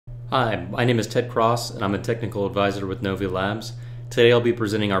Hi, my name is Ted Cross, and I'm a technical advisor with Novi Labs. Today I'll be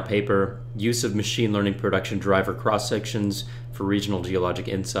presenting our paper, Use of Machine Learning Production Driver Cross-Sections for Regional Geologic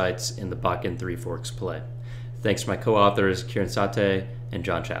Insights in the Bakken Three Forks Play. Thanks to my co-authors, Kieran Sate and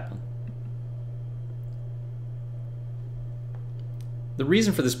John Chaplin. The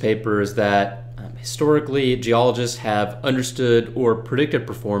reason for this paper is that historically, geologists have understood or predicted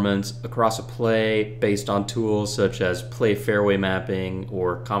performance across a play based on tools such as play fairway mapping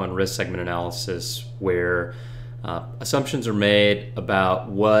or common risk segment analysis, where assumptions are made about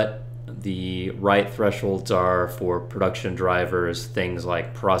what the right thresholds are for production drivers. Things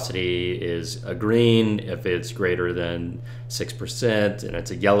like porosity is a green if it's greater than 6%, and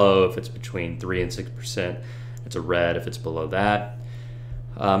it's a yellow if it's between 3 and 6%. It's a red if it's below that.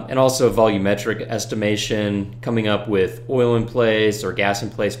 And also volumetric estimation, coming up with oil in place or gas in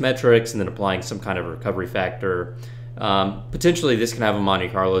place metrics and then applying some kind of recovery factor. Potentially this can have a Monte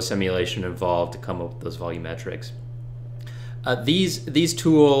Carlo simulation involved to come up with those volumetrics. These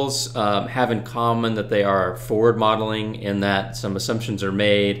tools have in common that they are forward modeling, in that some assumptions are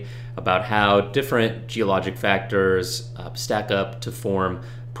made about how different geologic factors stack up to form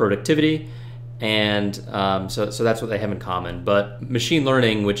productivity. And so that's what they have in common. But machine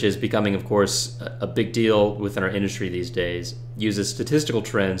learning, which is becoming, of course, a big deal within our industry these days, uses statistical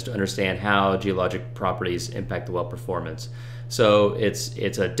trends to understand how geologic properties impact the well performance. So it's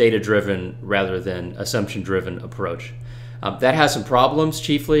a data-driven rather than assumption-driven approach. That has some problems.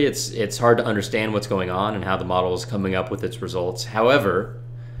 Chiefly, it's hard to understand what's going on and how the model is coming up with its results. However,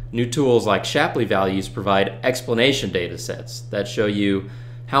 new tools like Shapley values provide explanation data sets that show you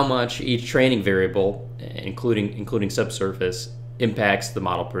how much each training variable, including subsurface, impacts the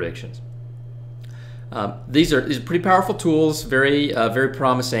model predictions. These are pretty powerful tools, very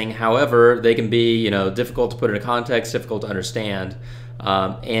promising. However, they can be difficult to put into context, difficult to understand.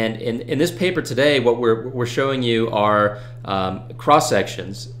 And in this paper today, what we're showing you are cross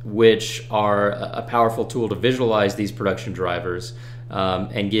sections, which are a powerful tool to visualize these production drivers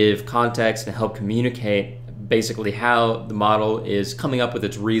and give context and help communicate basically how the model is coming up with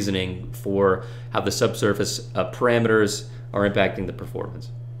its reasoning for how the subsurface parameters are impacting the performance.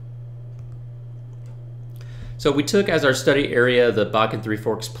 So we took as our study area the Bakken Three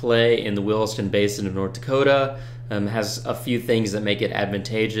Forks play in the Williston Basin of North Dakota. Has a few things that make it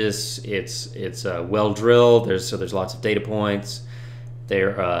advantageous. It's well drilled. There's lots of data points.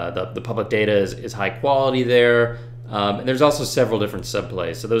 The public data is high quality there, and there's also several different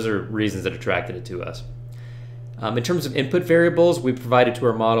subplays. So those are reasons that attracted it to us. In terms of input variables, we provided to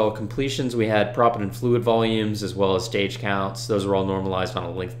our model completions. We had proppant and fluid volumes as well as stage counts. Those are all normalized on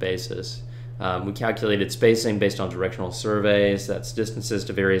a length basis. We calculated spacing based on directional surveys. That's distances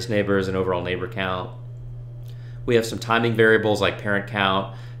to various neighbors and overall neighbor count. We have some timing variables like parent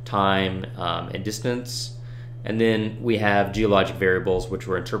count, time, and distance. And then we have geologic variables, which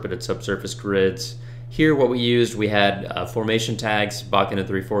were interpreted subsurface grids. Here what we used, we had formation tags, Bakken and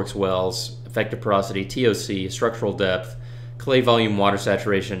Three Forks wells, effective porosity, TOC, structural depth, clay volume, water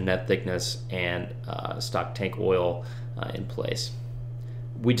saturation, net thickness, and stock tank oil in place.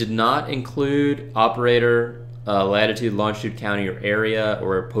 We did not include operator, latitude, longitude, county, or area,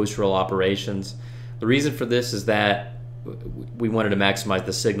 or post-drill operations. The reason for this is that we wanted to maximize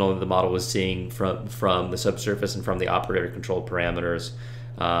the signal that the model was seeing from the subsurface and from the operator-controlled parameters.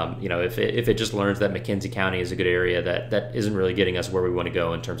 If it just learns that McKenzie County is a good area, that isn't really getting us where we want to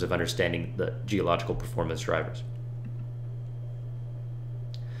go in terms of understanding the geological performance drivers.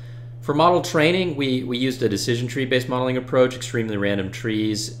 For model training, we used a decision tree-based modeling approach, extremely random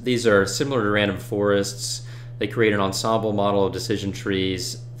trees. These are similar to random forests. They create an ensemble model of decision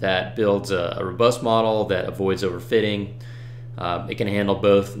trees that builds a robust model that avoids overfitting. It can handle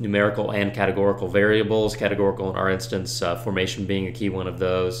both numerical and categorical variables, categorical in our instance, formation being a key one of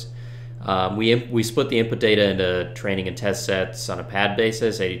those. We split the input data into training and test sets on a pad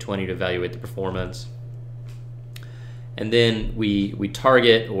basis, 80-20, to evaluate the performance. And then we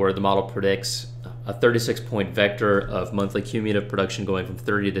target, or the model predicts, a 36-point vector of monthly cumulative production going from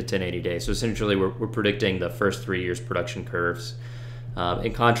 30 to 1080 days. So essentially we're predicting the first 3 years production curves.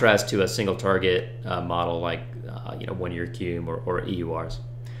 In contrast to a single target model like 1 year cum or EURs.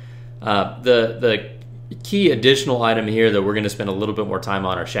 The key additional item here that we're going to spend a little bit more time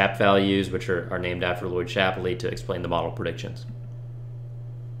on are SHAP values, which are named after Lloyd Shapley to explain the model predictions.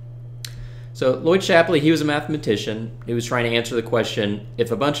 So Lloyd Shapley, he was a mathematician. He was trying to answer the question,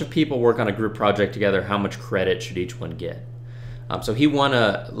 if a bunch of people work on a group project together, how much credit should each one get? So he won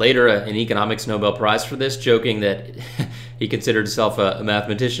later an economics Nobel Prize for this, joking that he considered himself a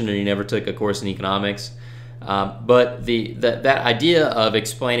mathematician and he never took a course in economics. But that idea of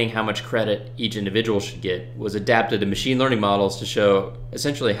explaining how much credit each individual should get was adapted to machine learning models to show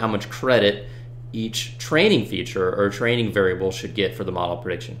essentially how much credit each training feature or training variable should get for the model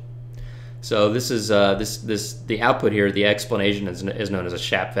prediction. So this is the output here. The explanation is known as a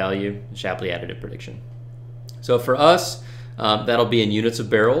Shapley value, Shapley additive prediction. So for us, that'll be in units of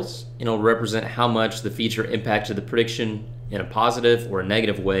barrels, and it'll represent how much the feature impacted the prediction in a positive or a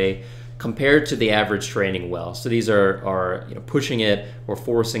negative way compared to the average training well. So these are pushing it or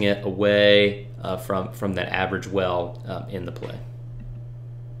forcing it away from that average well in the play.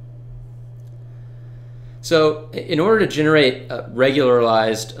 So in order to generate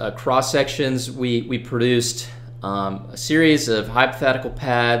regularized cross sections, we produced a series of hypothetical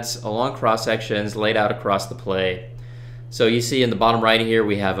pads along cross sections laid out across the play. So you see in the bottom right here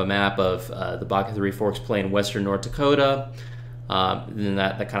we have a map of the Bakken Three Forks play in western North Dakota. Then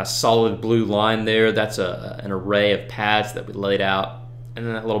that kind of solid blue line there, that's an array of pads that we laid out. And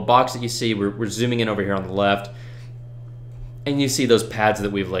then that little box that you see, we're zooming in over here on the left, and you see those pads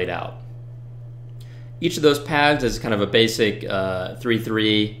that we've laid out. Each of those pads is kind of a basic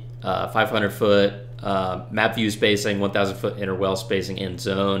 3-3, 500-foot map view spacing, 1,000-foot interwell spacing in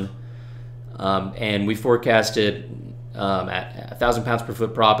zone. And we forecasted at 1,000 pounds per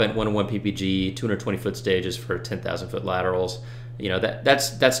foot proppant, 1-to-1 PPG, 220-foot stages for 10,000-foot laterals. You know,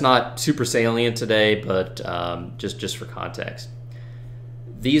 that's not super salient today, but just for context.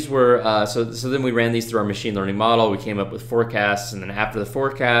 These were so then we ran these through our machine learning model. We came up with forecasts, and then after the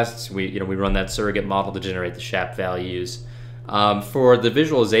forecasts, we run that surrogate model to generate the Shapley values. For the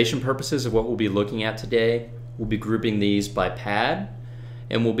visualization purposes of what we'll be looking at today, we'll be grouping these by pad,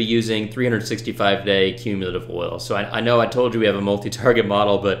 and we'll be using 365-day cumulative oil. So I know I told you we have a multi-target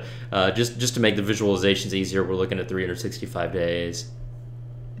model, but just to make the visualizations easier, we're looking at 365 days.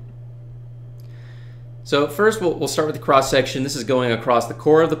 So first we'll start with the cross section. This is going across the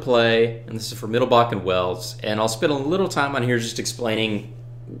core of the play, and this is for Middle Bakken wells. And I'll spend a little time on here just explaining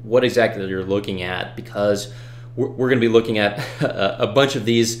what exactly you're looking at, because we're going to be looking at a bunch of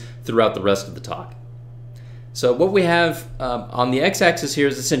these throughout the rest of the talk. So what we have on the x-axis here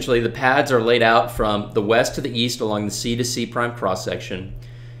is essentially the pads are laid out from the west to the east along the C to C prime cross section.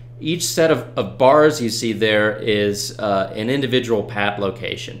 Each set of bars you see there is an individual pad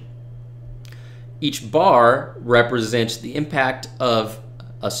location. Each bar represents the impact of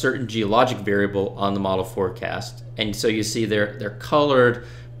a certain geologic variable on the model forecast. And so you see they're colored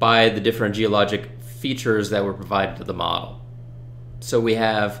by the different geologic features that were provided to the model. So we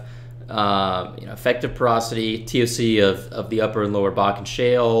have effective porosity, TOC of the upper and lower Bakken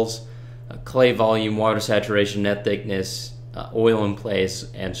shales, clay volume, water saturation, net thickness, oil in place,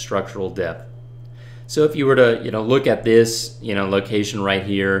 and structural depth. So if you were to look at this location right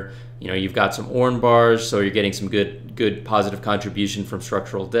here, you've got some orange bars, so you're getting some good positive contribution from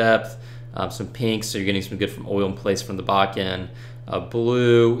structural depth. Some pinks, so you're getting some good from oil in place from the Bakken.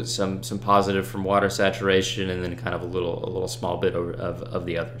 Blue, some positive from water saturation, and then kind of a little small bit of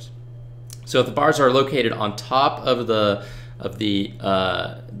the others. So if the bars are located on top of the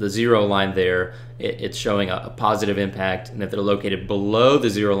zero line there, it's showing a positive impact, and if they're located below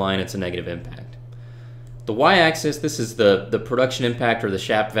the zero line, it's a negative impact. The y-axis, this is the production impact or the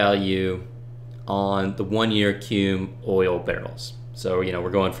Shapley value on the 1-year cum oil barrels. So we're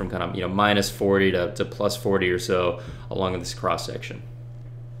going from kind of minus 40 to plus 40 or so along this cross section.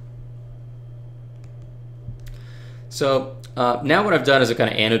 So now what I've done is I've kind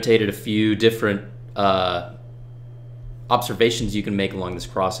of annotated a few different observations you can make along this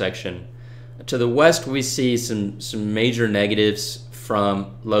cross section. To the west, we see some major negatives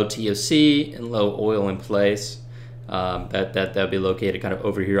from low TOC and low oil in place. That'll be located kind of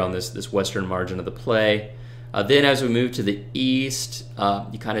over here on this western margin of the play. Then as we move to the east,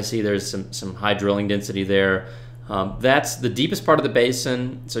 you kind of see there's some high drilling density there. That's the deepest part of the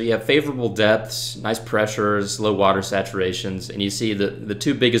basin, so you have favorable depths, nice pressures, low water saturations, and you see the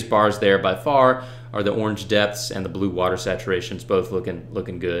two biggest bars there by far are the orange depths and the blue water saturations, both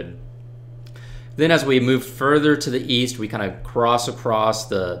looking good. Then as we move further to the east, we kind of cross across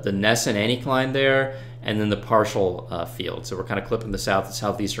the Nesson anticline there, and then the partial field. So we're kind of clipping the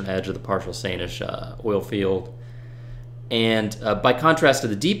southeastern edge of the partial Sanish oil field. And by contrast to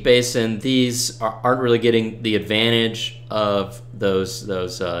the deep basin, these aren't really getting the advantage of those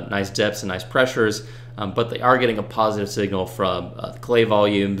nice depths and nice pressures, but they are getting a positive signal from the clay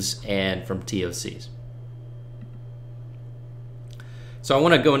volumes and from TOCs. So I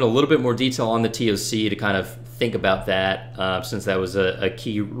want to go into a little bit more detail on the TOC to kind of think about that, since that was a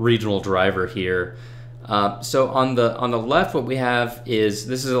key regional driver here. So on the left, what we have is,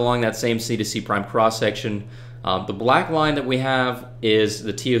 this is along that same C to C prime cross section. The black line that we have is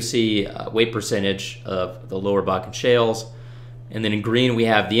the TOC weight percentage of the lower Bakken shales. And then in green, we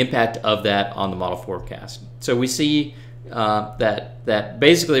have the impact of that on the model forecast. So we see that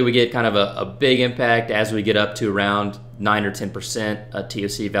basically we get kind of a big impact as we get up to around 9 or 10%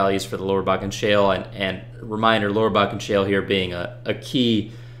 TOC values for the lower Bakken shale. And reminder, lower Bakken shale here being a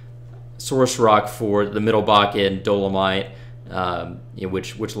key source rock for the middle Bakken dolomite,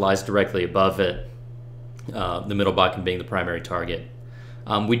 which lies directly above it, the middle Bakken being the primary target.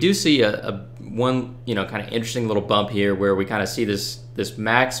 We do see one kind of interesting little bump here where we kind of see this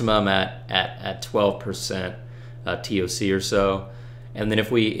maximum at 12% TOC or so. And then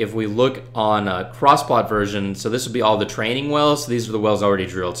if we look on a cross plot version, so this would be all the training wells. So these are the wells already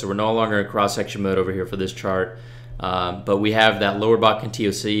drilled. So we're no longer in cross section mode over here for this chart. But we have that lower Bakken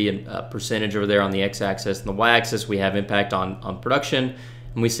TOC and percentage over there on the x-axis, and the y-axis we have impact on production.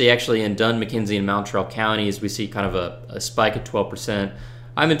 And we see actually in Dunn, McKenzie, and Mountrail counties, we see kind of a spike at 12%.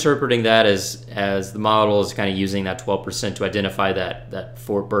 I'm interpreting that as the model is kind of using that 12% to identify that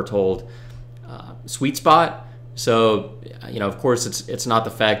Fort Berthold sweet spot. So, of course, it's not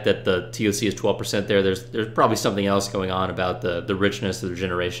the fact that the TOC is 12% there. There's probably something else going on about the richness of the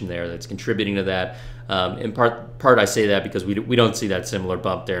generation there that's contributing to that. In part, I say that because we don't see that similar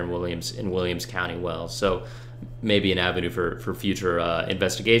bump there in Williams County wells. So maybe an avenue for future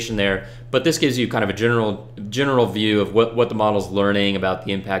investigation there. But this gives you kind of a general view of what the model's learning about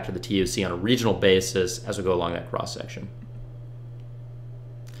the impact of the TOC on a regional basis as we go along that cross section.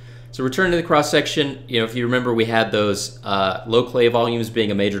 So returning to the cross section, if you remember, we had those low clay volumes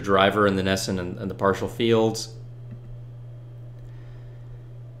being a major driver in the Nesson and the partial fields.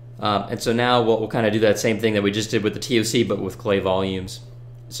 And so now we'll kind of do that same thing that we just did with the TOC, but with clay volumes.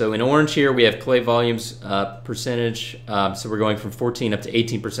 So in orange here, we have clay volumes percentage. So we're going from 14 up to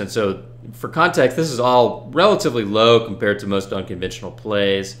 18%. So for context, this is all relatively low compared to most unconventional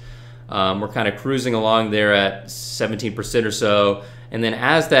plays. We're kind of cruising along there at 17% or so. And then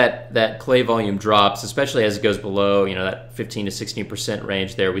as that clay volume drops, especially as it goes below, that 15 to 16%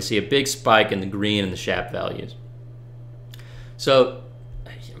 range there, we see a big spike in the green and the SHAP values. So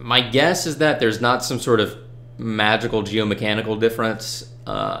my guess is that there's not some sort of magical geomechanical difference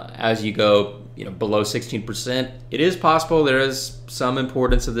as you go below 16%. It is possible there is some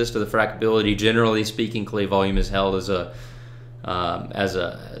importance of this to the frackability. Generally speaking, clay volume is held as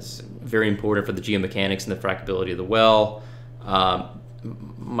very important for the geomechanics and the frackability of the well.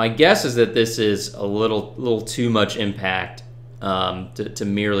 My guess is that this is a little too much impact to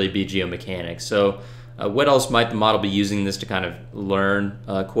merely be geomechanics. So what else might the model be using this to kind of learn,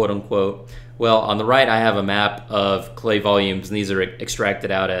 quote unquote? Well, on the right, I have a map of clay volumes, and these are extracted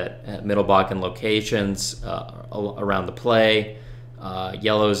out at Middle Bakken locations around the play.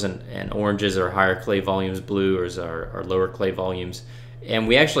 Yellows and oranges are higher clay volumes, blues are lower clay volumes. And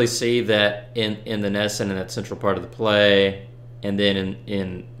we actually see that in the Nesson and that central part of the play, and then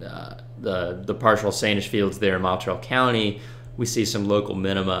in the partial Sanish fields there in Mountrail County, we see some local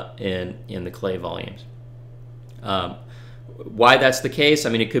minima in the clay volumes. Why that's the case? I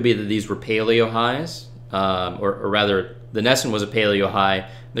mean, it could be that these were paleo highs, or rather, the Nesson was a paleo high.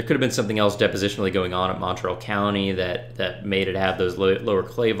 There could have been something else depositionally going on at Mountrail County that made it have those lower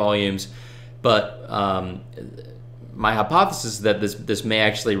clay volumes. But my hypothesis is that this may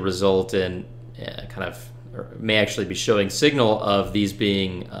actually result in or may actually be showing signal of these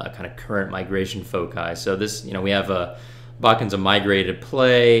being kind of current migration foci. So this, we have Bakken's a migrated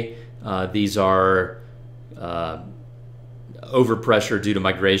play. These are overpressure due to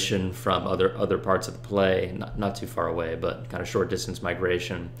migration from other parts of the play, not too far away, but kind of short distance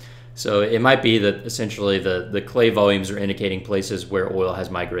migration. So it might be that essentially the clay volumes are indicating places where oil has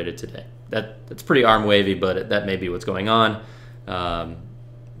migrated today. That's pretty arm wavy, but that may be what's going on.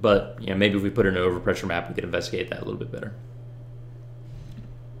 But maybe if we put in an overpressure map, we could investigate that a little bit better.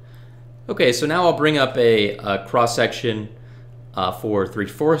 Okay, so now I'll bring up a cross section for Three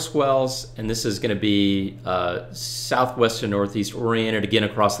Forks wells, and this is going to be southwest to northeast oriented, again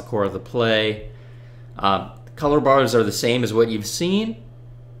across the core of the play. Color bars are the same as what you've seen,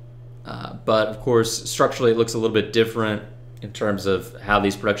 but of course structurally it looks a little bit different in terms of how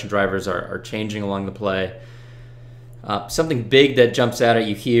these production drivers are changing along the play. Something big that jumps out at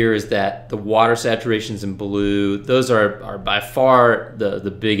you here is that the water saturations in blue, those are by far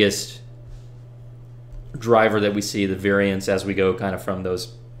the biggest driver that we see, the variance as we go kind of from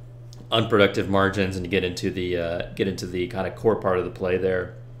those unproductive margins and get into the kind of core part of the play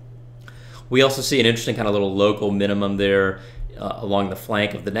there. We also see an interesting kind of little local minimum there along the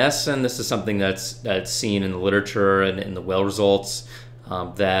flank of the Nesson. This is something that's seen in the literature and in the well results,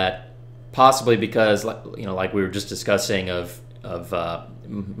 that possibly because, like we were just discussing, of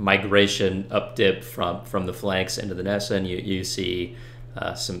migration up dip from the flanks into the Nesson, you see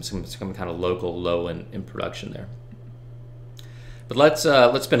some kind of local low in production there. But let's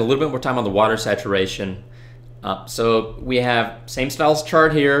spend a little bit more time on the water saturation. So we have same styles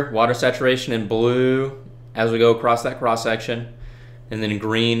chart here, water saturation in blue as we go across that cross section, and then in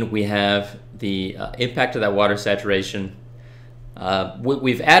green we have the impact of that water saturation.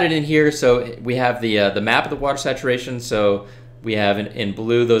 We've added in here, so we have the map of the water saturation. So we have in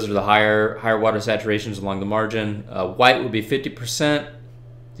blue, those are the higher water saturations along the margin. White would be 50%. You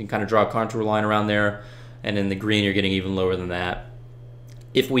can kind of draw a contour line around there, and in the green you're getting even lower than that.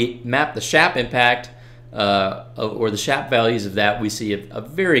 If we map the SHAP impact or the SHAP values of that, we see a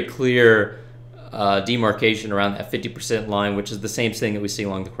very clear demarcation around that 50% line, which is the same thing that we see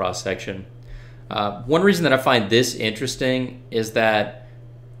along the cross section. One reason that I find this interesting is that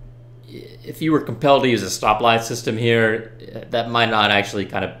if you were compelled to use a stoplight system here, that might not actually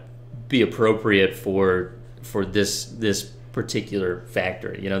kind of be appropriate for this particular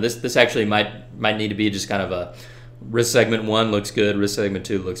factor. This actually might need to be just kind of a risk segment 1 looks good, risk segment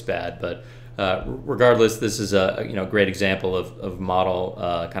 2 looks bad. But regardless, this is a great example of model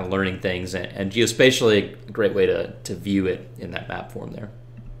kind of learning things, and geospatially a great way to view it in that map form there.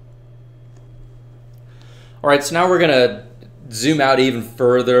 All right, so now we're going to zoom out even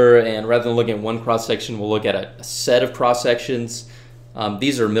further, and rather than looking at one cross section, we'll look at a set of cross sections.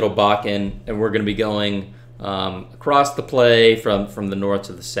 These are Middle Bakken, and we're going to be going across the play from the north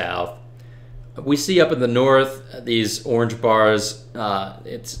to the south. We see up in the north these orange bars.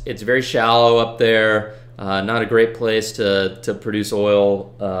 It's very shallow up there, not a great place to produce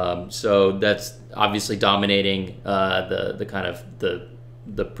oil. So that's obviously dominating the kind of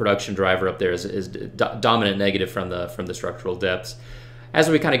the production driver up there is dominant negative from the structural depths. As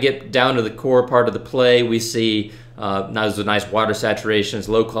we kind of get down to the core part of the play, we see those are nice water saturations,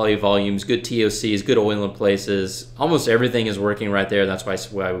 low quality volumes, good TOCs, good oil in places. Almost everything is working right there. That's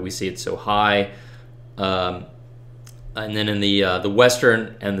why we see it so high. And then in the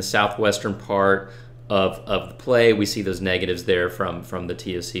western and the southwestern part of the play, we see those negatives there from the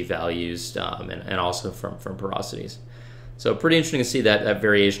TOC values and also from porosities. So pretty interesting to see that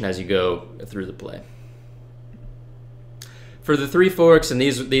variation as you go through the play. For the Three Forks, and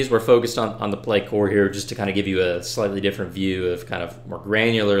these were focused on the play core here, just to kind of give you a slightly different view of kind of more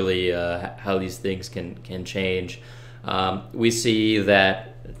granularly how these things can change. We see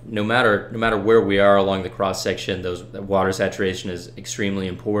that no matter where we are along the cross section, that water saturation is extremely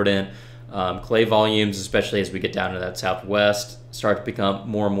important. Clay volumes, especially as we get down to that southwest, start to become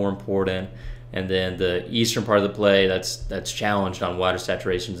more and more important. And then the eastern part of the play, that's challenged on water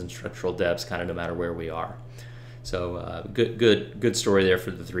saturations and structural depths, kind of no matter where we are. So good story there for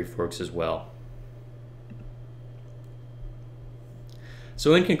the Three Forks as well.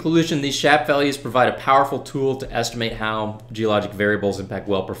 So in conclusion, these SHAP values provide a powerful tool to estimate how geologic variables impact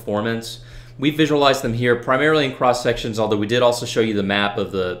well performance. We visualized them here primarily in cross sections, although we did also show you the map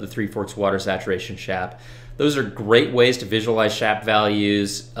of the Three Forks water saturation SHAP. Those are great ways to visualize SHAP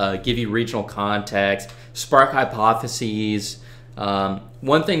values, give you regional context, spark hypotheses.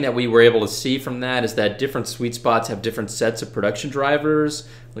 One thing that we were able to see from that is that different sweet spots have different sets of production drivers.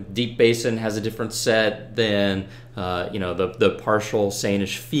 Like Deep Basin has a different set than the partial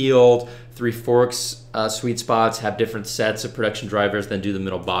Sanish field. Three Forks sweet spots have different sets of production drivers than do the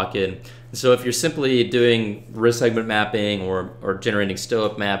Middle Bakken. So if you're simply doing risk segment mapping or generating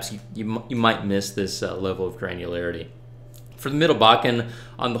stoic maps, you might miss this level of granularity. For the Middle Bakken,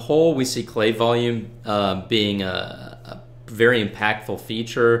 on the whole, we see clay volume being a very impactful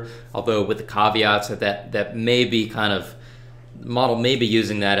feature, although with the caveats that may be kind of, the model may be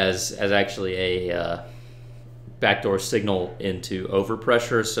using that as actually a backdoor signal into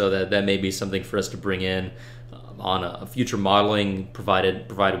overpressure, so that may be something for us to bring in on a future modeling,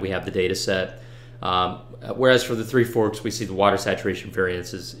 provided we have the data set. Whereas for the Three Forks, we see the water saturation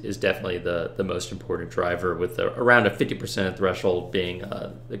variance is definitely the most important driver, with around a 50% threshold being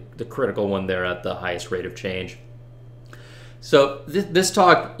the critical one there at the highest rate of change. So this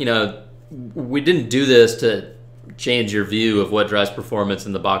talk, we didn't do this to change your view of what drives performance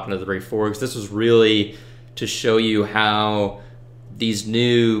in the Bakken of the Three Forks. This was really to show you how these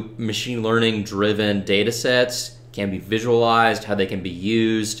new machine learning driven data sets can be visualized, how they can be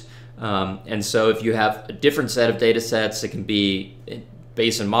used. And so if you have a different set of data sets, it can be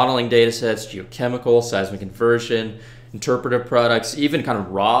basin modeling data sets, geochemical, seismic conversion, interpretive products, even kind of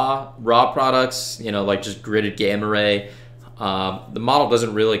raw products, like just gridded gamma ray. the model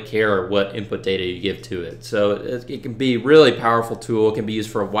doesn't really care what input data you give to it. So it can be a really powerful tool. It can be used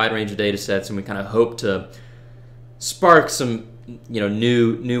for a wide range of data sets, and we kind of hope to spark some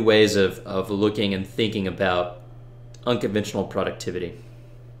new ways of looking and thinking about unconventional productivity.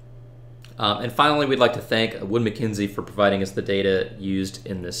 And finally, we'd like to thank Wood Mackenzie for providing us the data used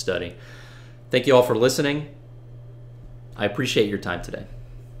in this study. Thank you all for listening. I appreciate your time today.